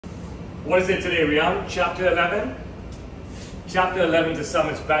What is it today, Rian? Chapter 11? Chapter 11 to some,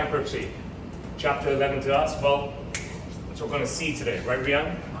 it's bankruptcy. Chapter 11 to us, well, that's what we're going to see today, right,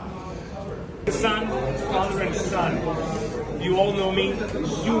 Rian? Son, father and son. You all know me.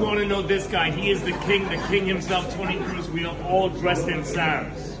 You want to know this guy. He is the king himself, Tony Cruz. We are all dressed in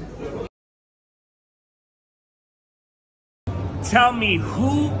Sam's. Tell me,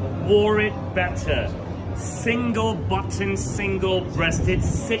 who wore it better? Single button, single breasted,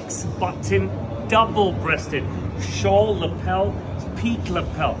 6 button, double breasted, shawl lapel, peak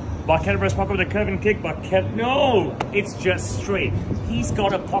lapel. Barquette breast pocket with a curve and kick, Barquette, no, it's just straight. He's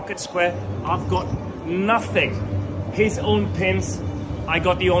got a pocket square, I've got nothing. His own pins, I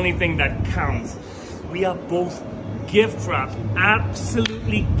got the only thing that counts. We are both gift wrapped,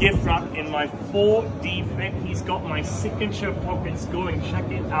 absolutely gift wrapped in my 4D fit. He's got my signature pockets going, check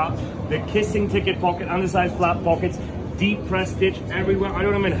it out. The kissing ticket pocket, undersized flat pockets, deep press stitch everywhere. I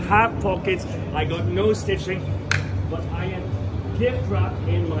don't even have pockets. I got no stitching, but I am gift wrapped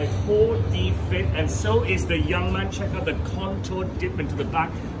in my 4D fit, and so is the young man. Check out the contour dip into the back.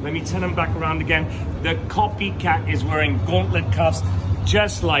 Let me turn him back around again. The copycat is wearing gauntlet cuffs,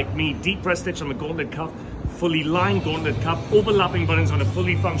 just like me. Deep press stitch on the gauntlet cuff, fully lined gauntlet cuff, overlapping buttons on a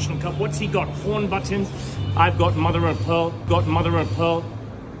fully functional cuff. What's he got? Horn buttons. I've got mother of pearl,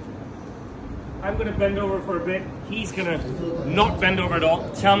 I'm gonna bend over for a bit. He's gonna not bend over at all.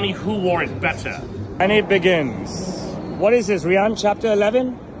 Tell me who wore it better. And it begins. What is this, Rian? Chapter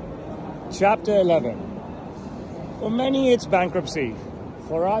 11? Chapter 11. For many, it's bankruptcy.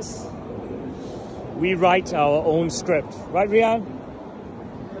 For us, we write our own script. Right, Rian?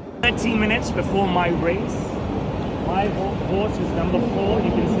 13 minutes before my race. My horse is number 4. You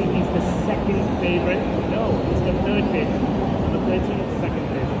can see he's the second favorite. No, he's the third favorite. Number 13 is the second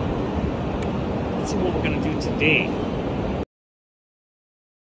favorite. Let's see what we're going to do today.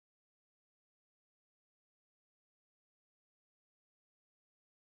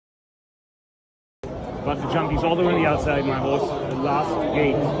 About to jump. He's all the way on the outside, my horse. The last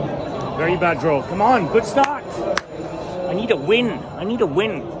gate. Very bad draw. Come on, good start. I need a win. I need a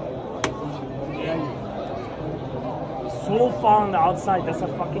win. So far on the outside, that's a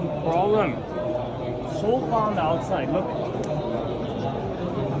fucking problem. So far on the outside, look.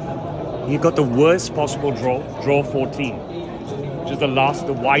 You got the worst possible draw 14, which is the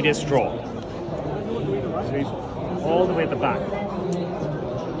widest draw. So he's all the way at the back.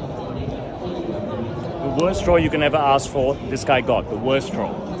 The worst draw you can ever ask for, this guy got, the worst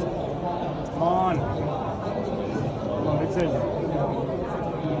draw. Come on. Come on, Vincent.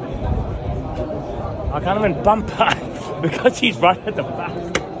 I can't even bump back because he's right at the back.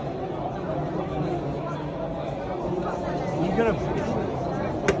 He's gonna...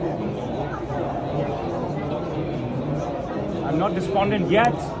 I'm not despondent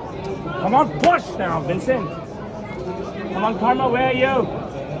yet. Come on, push now, Vincent. Come on, Karma, where are you?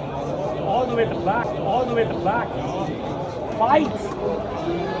 All the way at the back, all the way at the back. Fight!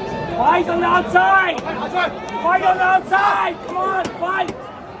 Fight on the outside! Fight on the outside! Come on, fight!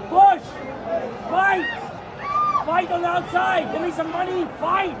 Push! Fight! Fight on the outside! Give me some money!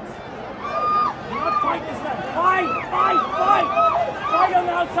 Fight! Do not fight this time! Fight! Fight! Fight! Fight on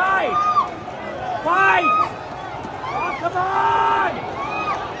the outside! Fight! Oh, come on!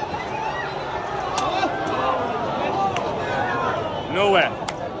 Nowhere.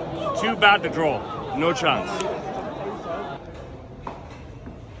 Too bad to draw. No chance.